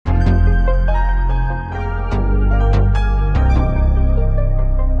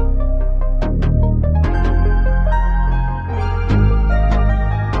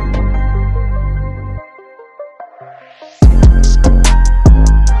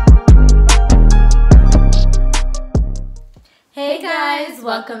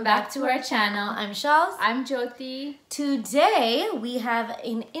welcome back to our channel. I'm Shals. I'm Jyoti. Today we have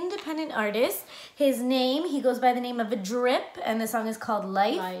an independent artist. He goes by the name of Driip, and the song is called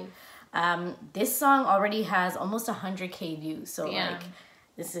Life. This song already has almost 100K views, so like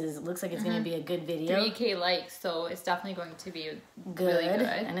looks like it's gonna be a good video. 3K likes, so it's definitely going to be really good.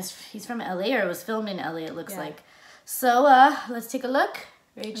 And he's from LA, or it was filmed in LA, it looks like. So let's take a look.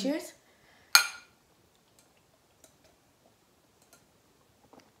 Ready? Cheers.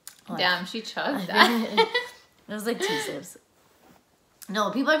 Damn, she chugged that. It was like 2 sips.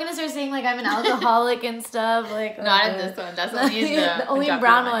 No, people are gonna start saying like I'm an alcoholic and stuff. Like not in this one. That's only in the only in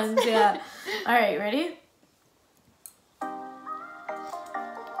brown ones. Yeah. All right, ready?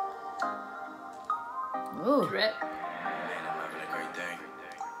 Ooh. Drip.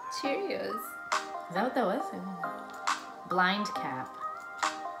 Cheerios. Is that what that was? Blind Cap.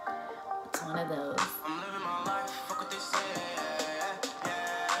 It's one of those. I'm living my life. Fuck what they say.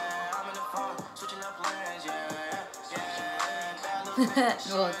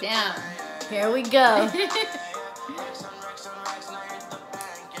 Well, damn. Here we go.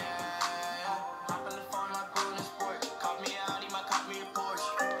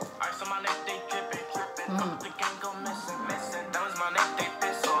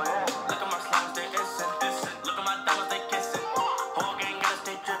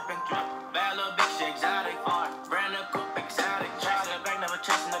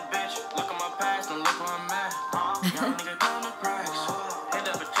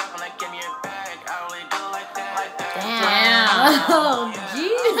 Oh,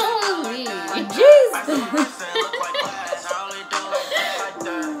 jeez. Holy. Jeez.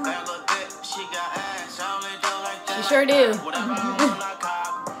 You sure do.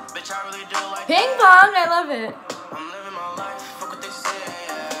 Ping pong, I love it.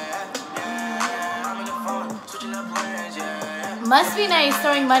 Must be nice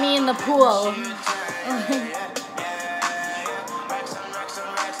throwing money in the pool.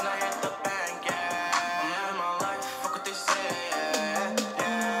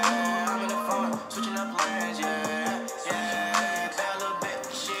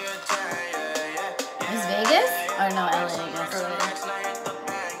 Or no, LA, I guess.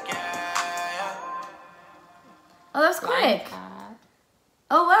 Oh, that was quick.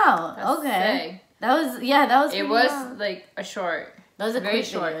 Oh wow. That's okay. Sick. That was. It was like a short. That was a very quick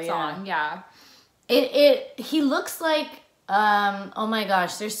short video, song. Yeah. He looks like. Oh my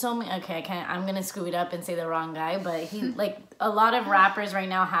gosh, there's so many. Okay, I'm gonna screw it up and say the wrong guy, but he like a lot of rappers right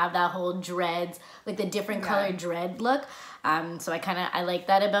now have that whole dreads, like the different colored dread look. So I like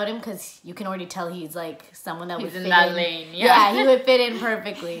that about him because you can already tell he's like someone that would fit in that lane. Yeah, he would fit in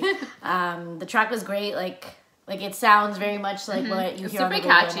perfectly. The track was great. Like it sounds very much like what you hear on the radio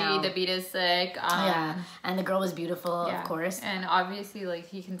now. Super catchy. now. The beat is sick. Yeah, and the girl was beautiful, of course. And obviously, like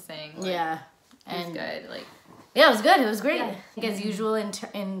he can sing. Like, and he's good. Like. Yeah, it was good. It was great. Yeah. Like, as usual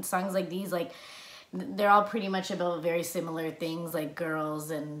in songs like these, like they're all pretty much about very similar things, like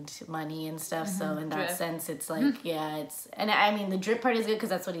girls and money and stuff. So in that sense, it's like and I mean the drip part is good because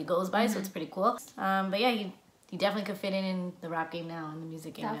that's what he goes by, so it's pretty cool. But yeah, he definitely could fit in the rap game now, in the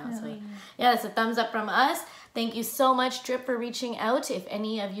music game now. So yeah, that's a thumbs up from us. Thank you so much, Drip, for reaching out. If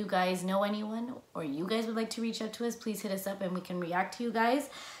any of you guys know anyone or you guys would like to reach out to us, please hit us up and we can react to you guys.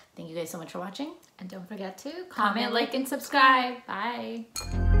 Thank you guys so much for watching. And don't forget to comment, like, and subscribe. Bye.